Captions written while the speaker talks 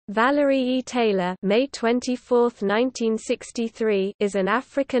Valerie Taylor May 24, 1963, is an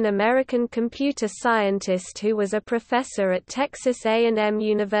African-American computer scientist who was a professor at Texas A&M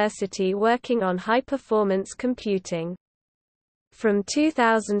University working on high-performance computing. From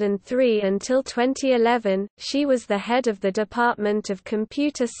 2003 until 2011, she was the head of the Department of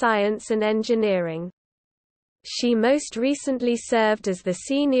Computer Science and Engineering. She most recently served as the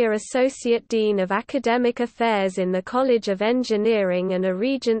Senior Associate Dean of Academic Affairs in the College of Engineering and a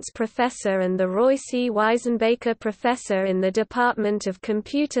Regents Professor and the Royce E. Weisenbaker Professor in the Department of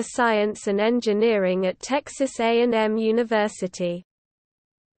Computer Science and Engineering at Texas A&M University.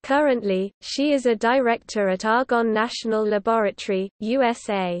 Currently, she is a director at Argonne National Laboratory,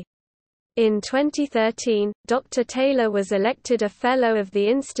 USA. In 2013, Dr. Taylor was elected a Fellow of the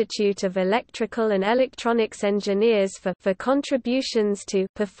Institute of Electrical and Electronics Engineers for contributions to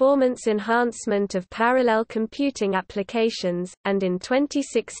performance enhancement of parallel computing applications, and in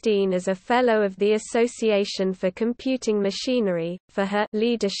 2016 as a Fellow of the Association for Computing Machinery, for her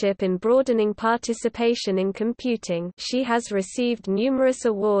leadership in broadening participation in computing. She has received numerous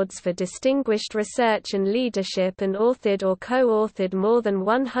awards for distinguished research and leadership and authored or co-authored more than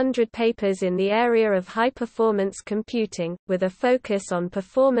 100 papers in the area of high-performance computing, with a focus on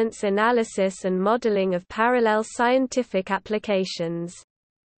performance analysis and modeling of parallel scientific applications.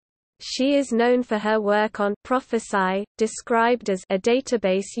 She is known for her work on Prophesy, described as a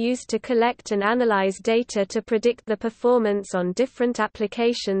database used to collect and analyze data to predict the performance on different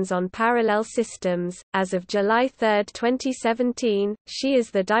applications on parallel systems. As of July 3, 2017, she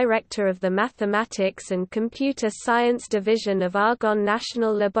is the director of the Mathematics and Computer Science Division of Argonne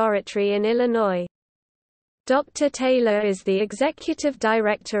National Laboratory in Illinois. Dr. Taylor is the executive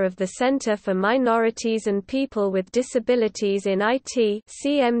director of the Center for Minorities and People with Disabilities in IT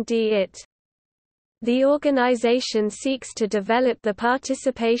 (CMD-IT). The organization seeks to develop the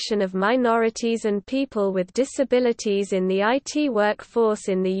participation of minorities and people with disabilities in the IT workforce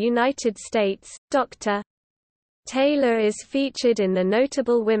in the United States. Dr. Taylor is featured in the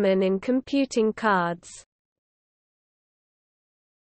Notable Women in Computing cards.